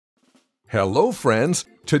Hello friends!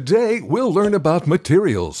 Today we'll learn about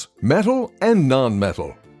materials, metal and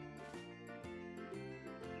non-metal.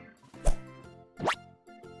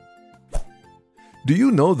 Do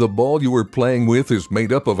you know the ball you were playing with is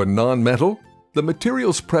made up of a non-metal? The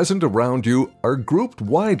materials present around you are grouped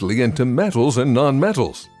widely into metals and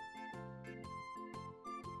non-metals.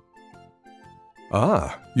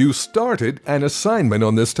 You started an assignment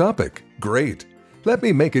on this topic. Great! Let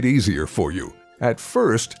me make it easier for you. At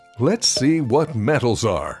first, let's see what metals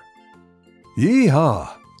are.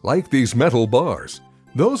 Yeehaw! Like these metal bars,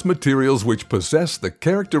 those materials which possess the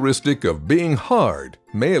characteristic of being hard,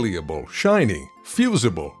 malleable, shiny,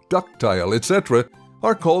 fusible, ductile, etc.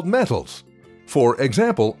 are called metals. For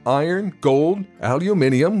example, iron, gold,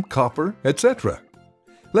 aluminium, copper, etc.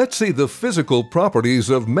 Let's see the physical properties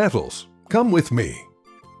of metals. Come with me.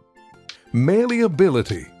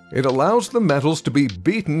 Malleability. It allows the metals to be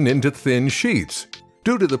beaten into thin sheets.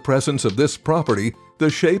 Due to the presence of this property, the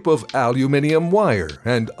shape of aluminium wire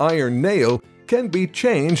and iron nail can be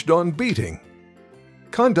changed on beating.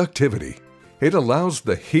 Conductivity. It allows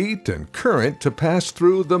the heat and current to pass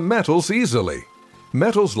through the metals easily.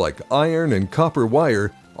 Metals like iron and copper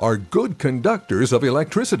wire are good conductors of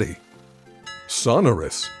electricity.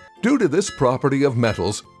 Sonorous. Due to this property of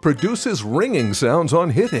metals, produces ringing sounds on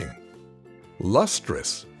hitting.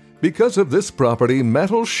 Lustrous. Because of this property,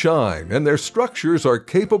 metals shine and their structures are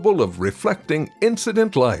capable of reflecting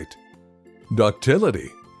incident light.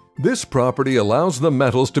 Ductility. This property allows the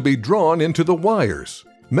metals to be drawn into the wires.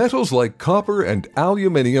 Metals like copper and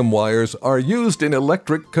aluminium wires are used in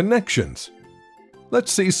electric connections.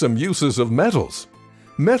 Let's see some uses of metals.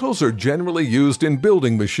 Metals are generally used in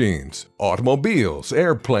building machines, automobiles,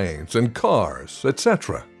 airplanes, and cars,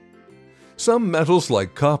 etc. Some metals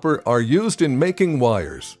like copper are used in making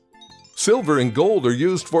wires. Silver and gold are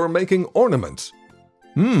used for making ornaments.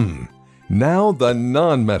 Now the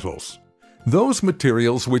non-metals. Those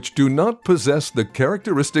materials which do not possess the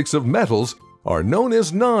characteristics of metals are known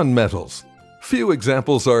as non-metals. Few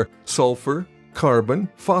examples are sulfur, carbon,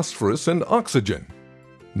 phosphorus, and oxygen.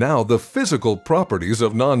 Now the physical properties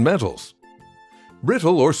of non-metals.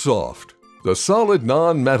 Brittle or soft. The solid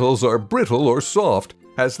non-metals are brittle or soft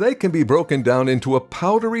as they can be broken down into a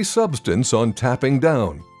powdery substance on tapping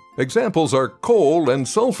down. Examples are coal and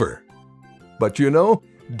sulfur. But you know,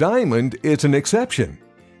 diamond is an exception.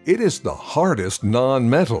 It is the hardest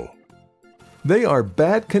non-metal. They are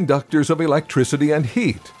bad conductors of electricity and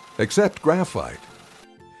heat, except graphite.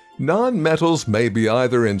 Non-metals may be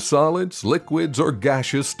either in solids, liquids, or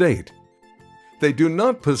gaseous state. They do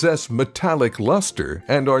not possess metallic luster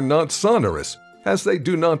and are not sonorous, as they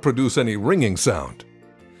do not produce any ringing sound.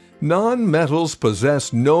 Non-metals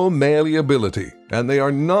possess no malleability, and they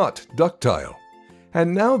are not ductile.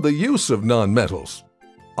 And now the use of non-metals.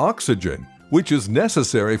 Oxygen, which is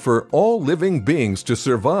necessary for all living beings to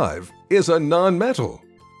survive, is a non-metal.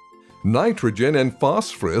 Nitrogen and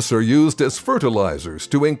phosphorus are used as fertilizers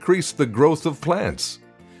to increase the growth of plants.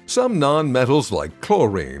 Some non-metals like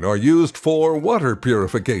chlorine are used for water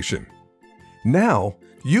purification. Now,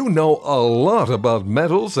 you know a lot about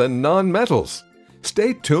metals and non-metals.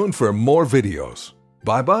 Stay tuned for more videos.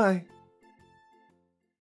 Bye-bye.